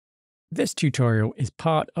This tutorial is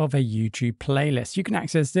part of a YouTube playlist. You can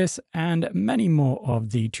access this and many more of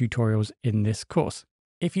the tutorials in this course.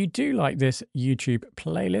 If you do like this YouTube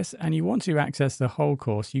playlist and you want to access the whole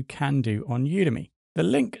course, you can do on Udemy. The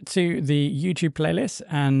link to the YouTube playlist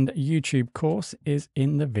and YouTube course is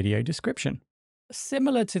in the video description.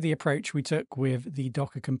 Similar to the approach we took with the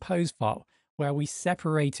Docker Compose file, where we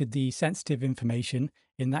separated the sensitive information,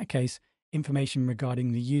 in that case, information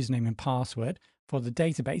regarding the username and password, for the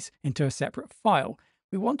database into a separate file.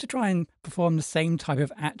 We want to try and perform the same type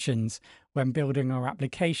of actions when building our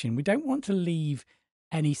application. We don't want to leave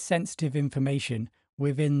any sensitive information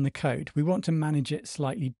within the code. We want to manage it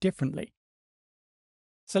slightly differently.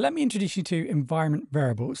 So let me introduce you to environment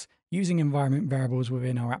variables, using environment variables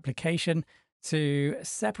within our application to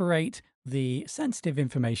separate the sensitive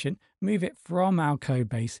information, move it from our code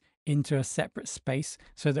base into a separate space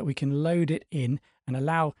so that we can load it in and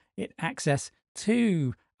allow it access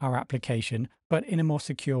to our application, but in a more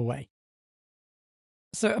secure way.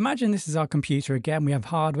 So imagine this is our computer again. We have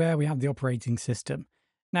hardware, we have the operating system.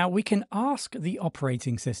 Now we can ask the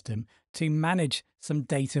operating system to manage some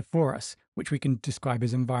data for us, which we can describe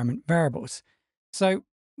as environment variables. So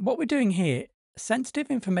what we're doing here, sensitive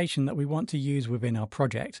information that we want to use within our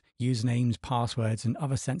project, usernames, passwords, and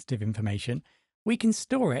other sensitive information, we can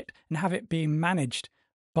store it and have it being managed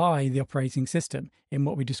by the operating system in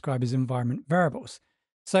what we describe as environment variables.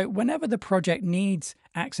 So whenever the project needs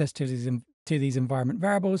access to these environment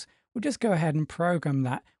variables, we'll just go ahead and program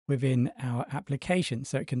that within our application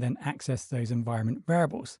so it can then access those environment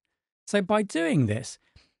variables. So by doing this,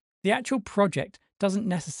 the actual project doesn't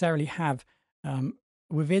necessarily have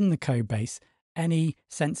within the code base any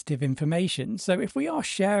sensitive information. So if we are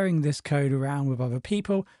sharing this code around with other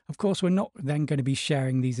people, of course, we're not then going to be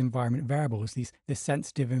sharing these environment variables, this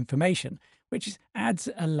sensitive information, which adds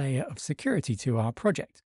a layer of security to our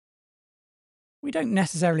project. We don't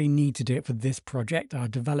necessarily need to do it for this project, our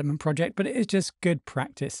development project, but it is just good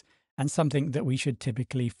practice and something that we should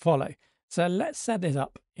typically follow. So let's set it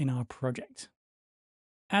up in our project.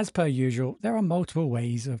 As per usual, there are multiple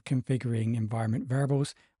ways of configuring environment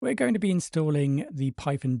variables. We're going to be installing the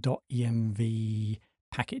python.env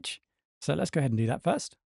package. So let's go ahead and do that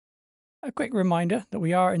first. A quick reminder that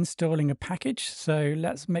we are installing a package. So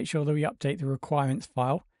let's make sure that we update the requirements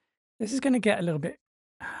file. This is going to get a little bit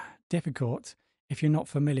difficult if you're not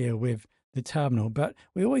familiar with the terminal, but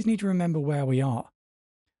we always need to remember where we are.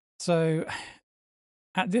 So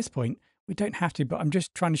at this point, we don't have to, but I'm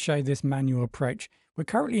just trying to show this manual approach. We're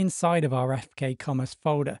currently inside of our FK Commerce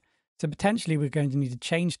folder. So potentially we're going to need to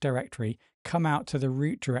change directory, come out to the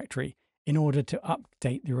root directory in order to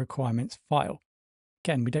update the requirements file.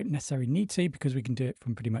 Again, we don't necessarily need to because we can do it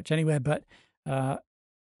from pretty much anywhere, but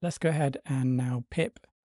let's go ahead and now pip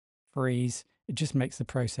freeze. It just makes the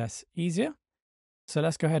process easier. So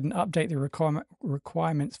let's go ahead and update the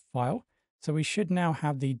requirements file. So we should now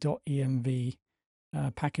have the .env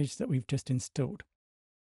package that we've just installed.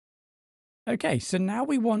 Okay, so now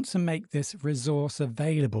we want to make this resource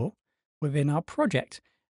available within our project.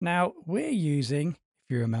 Now we're using, if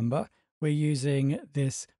you remember, we're using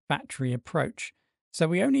this factory approach. So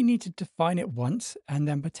we only need to define it once, and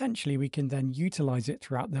then potentially we can then utilize it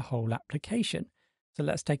throughout the whole application. So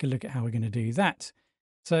let's take a look at how we're going to do that.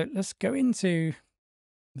 So let's go into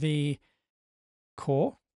the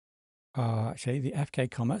core, actually the FK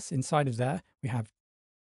Commerce. Inside of there, we have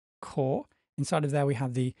core. Inside of there, we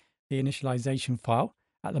have the initialization file.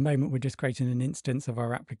 At the moment, we're just creating an instance of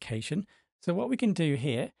our application. So what we can do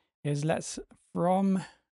here is let's from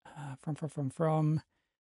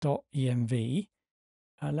 .env,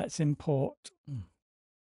 let's import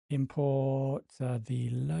the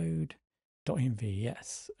load.env.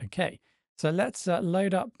 Yes. Okay. So let's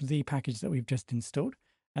load up the package that we've just installed.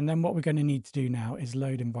 And then what we're going to need to do now is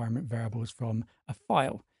load environment variables from a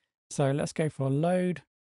file. So let's go for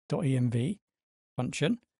load.env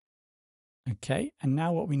function. Okay, and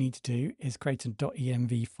now what we need to do is create a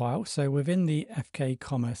 .env file. So within the FK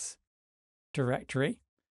Commerce directory,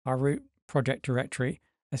 our root project directory,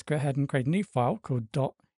 let's go ahead and create a new file called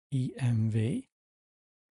 .env.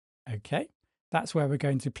 Okay, that's where we're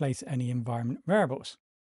going to place any environment variables.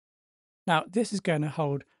 Now, this is going to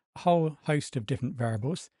hold a whole host of different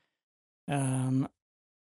variables,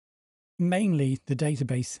 mainly the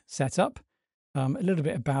database setup, a little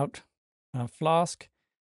bit about Flask,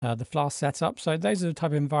 the Flask setup. So those are the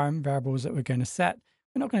type of environment variables that we're going to set.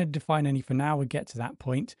 We're not going to define any for now. We'll get to that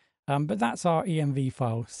point, but that's our env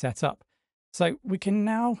file set up. So we can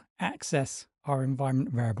now access our environment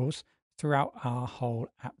variables throughout our whole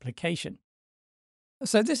application.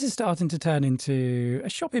 So this is starting to turn into a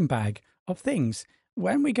shopping bag of things.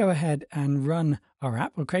 when we go ahead and run our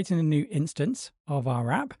app, we're creating a new instance of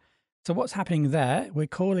our app. So what's happening there, we're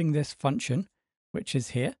calling this function, which is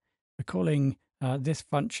here. We're calling this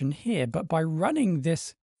function here, but by running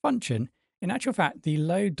this function, in actual fact, the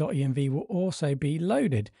load.env will also be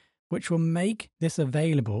loaded, which will make this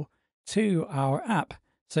available to our app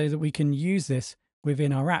so that we can use this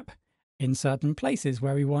within our app in certain places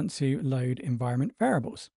where we want to load environment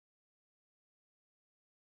variables.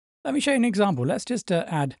 Let me show you an example. Let's just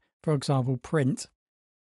add, for example, print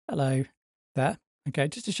hello there. Okay,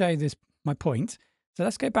 just to show you this, my point. So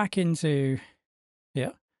let's go back into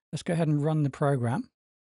here. Let's go ahead and run the program.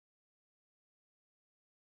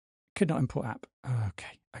 Could not import app.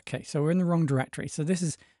 Okay. So we're in the wrong directory. So this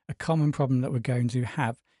is a common problem that we're going to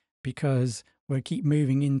have because we'll keep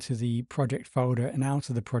moving into the project folder and out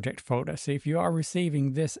of the project folder. So if you are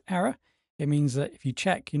receiving this error, it means that if you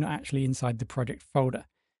check, you're not actually inside the project folder.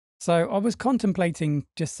 So I was contemplating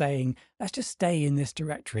just saying, let's just stay in this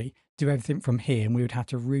directory, do everything from here, and we would have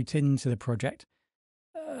to root into the project.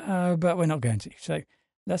 But we're not going to. So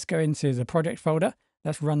let's go into the project folder.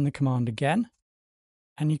 Let's run the command again.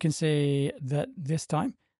 And you can see that this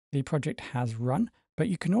time the project has run, but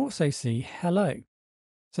you can also see hello.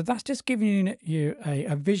 So that's just giving you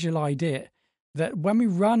a visual idea that when we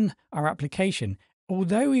run our application,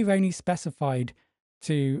 although we've only specified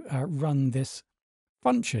to run this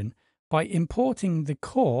function, by importing the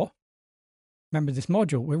core, remember this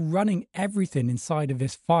module, we're running everything inside of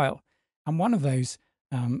this file. And one of those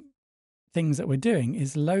things that we're doing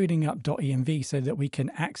is loading up .env so that we can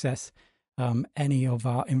access any of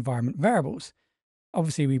our environment variables.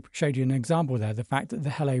 Obviously, we showed you an example there, the fact that the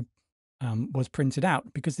hello was printed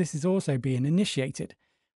out, because this is also being initiated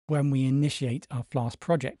when we initiate our Flask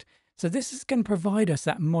project. So this is going to provide us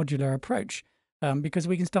that modular approach because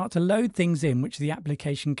we can start to load things in which the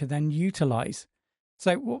application can then utilize.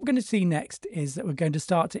 So what we're going to see next is that we're going to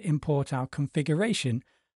start to import our configuration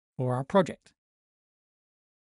for our project.